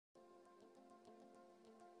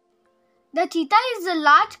The cheetah is a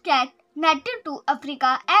large cat native to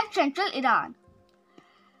Africa and central Iran.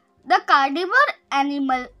 The carnivore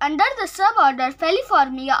animal under the suborder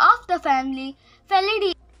Feliformia of the family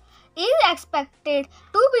Felidae is expected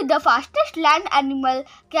to be the fastest land animal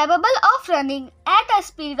capable of running at a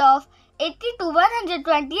speed of 80 to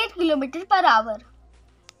 128 km per hour.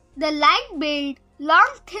 The light build, long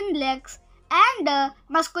thin legs and a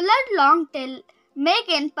muscular long tail make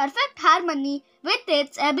in perfect harmony with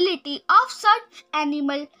its ability of such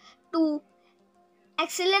animal to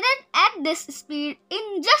accelerate at this speed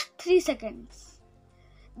in just 3 seconds.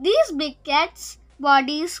 These big cats'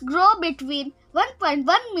 bodies grow between 1.1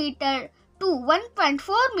 meter to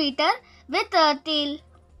 1.4 meter with a tail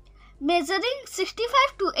measuring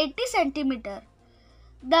 65 to 80 centimeter.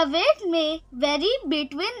 The weight may vary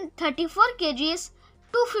between 34 kgs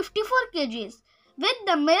to 54 kgs, with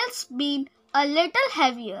the males being a little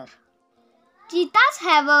heavier. Cheetahs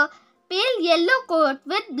have a pale yellow coat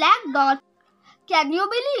with black dots. Can you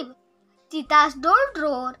believe? Cheetahs don't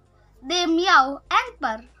roar, they meow and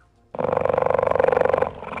purr.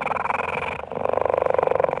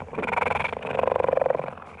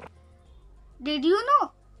 Did you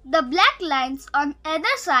know? The black lines on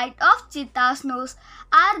either side of cheetah's nose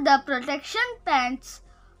are the protection pants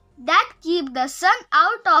that keep the sun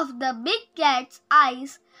out of the big cat's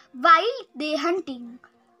eyes while they hunting.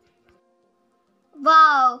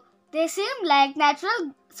 Wow, they seem like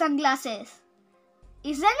natural sunglasses,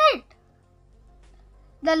 isn't it?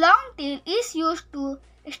 The long tail is used to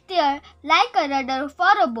steer like a rudder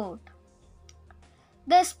for a boat.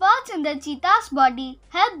 The spots in the cheetah's body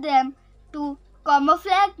help them to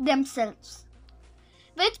camouflage themselves,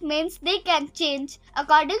 which means they can change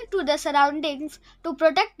according to the surroundings to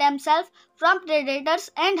protect themselves from predators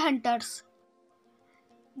and hunters.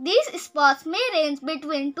 These spots may range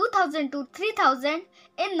between 2000 to 3000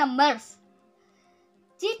 in numbers.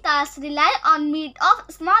 Cheetahs rely on meat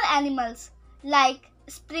of small animals like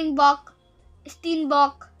springbok,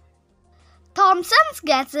 steenbok, Thompson's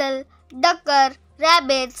gazelle, ducker,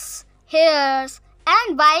 rabbits, hares,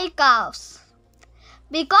 and wild cows.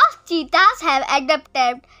 Because cheetahs have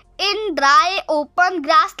adapted in dry, open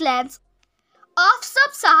grasslands of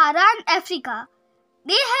sub-Saharan Africa,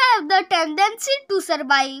 they have the tendency to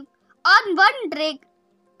survive on one drink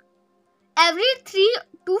every 3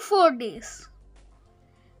 to 4 days.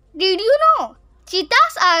 Did you know?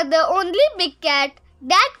 Cheetahs are the only big cat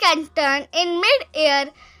that can turn in mid-air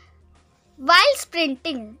while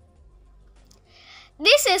sprinting.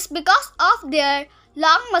 This is because of their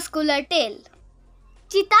long muscular tail.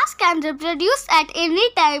 Cheetahs can reproduce at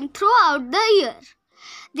any time throughout the year.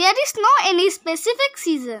 There is no any specific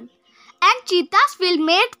season, and cheetahs will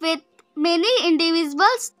mate with many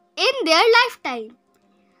individuals in their lifetime.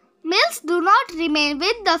 Males do not remain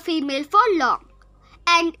with the female for long,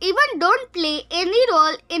 and even don't play any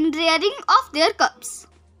role in rearing of their cubs.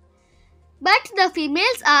 But the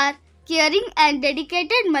females are caring and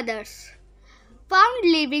dedicated mothers, found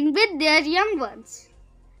living with their young ones.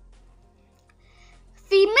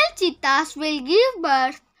 Female cheetahs will give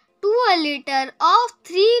birth to a litter of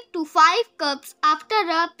 3 to 5 cubs after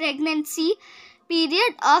a pregnancy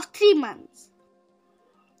period of 3 months.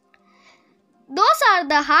 Those are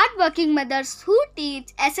the hard-working mothers who teach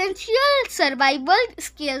essential survival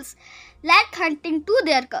skills like hunting to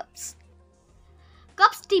their cubs.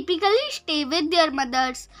 Cubs typically stay with their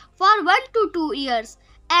mothers for 1 to 2 years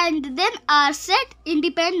and then are set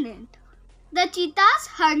independent. The cheetahs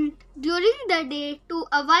hunt during the day to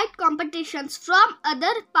avoid competitions from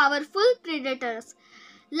other powerful predators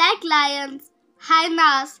like lions,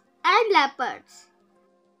 hyenas, and leopards.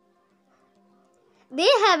 They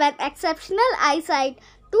have an exceptional eyesight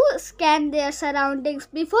to scan their surroundings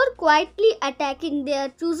before quietly attacking their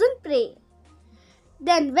chosen prey.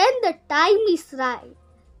 Then when the time is right,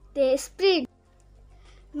 they sprint,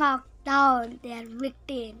 knock down their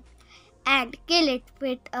victim, and kill it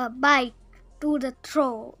with a bite to the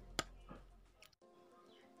throat.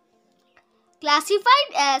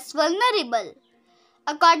 Classified as vulnerable.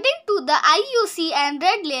 According to the IUCN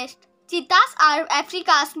Red List, cheetahs are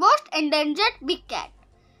Africa's most endangered big cat.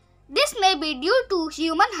 This may be due to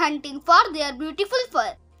human hunting for their beautiful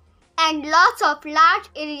fur and loss of large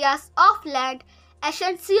areas of land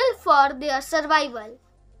essential for their survival.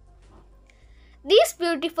 These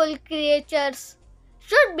beautiful creatures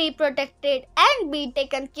should be protected and be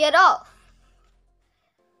taken care of.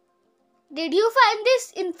 Did you find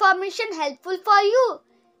this information helpful for you?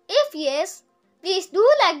 If yes, please do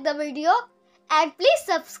like the video and please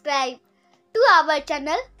subscribe to our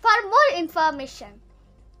channel for more information.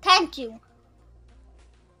 Thank you.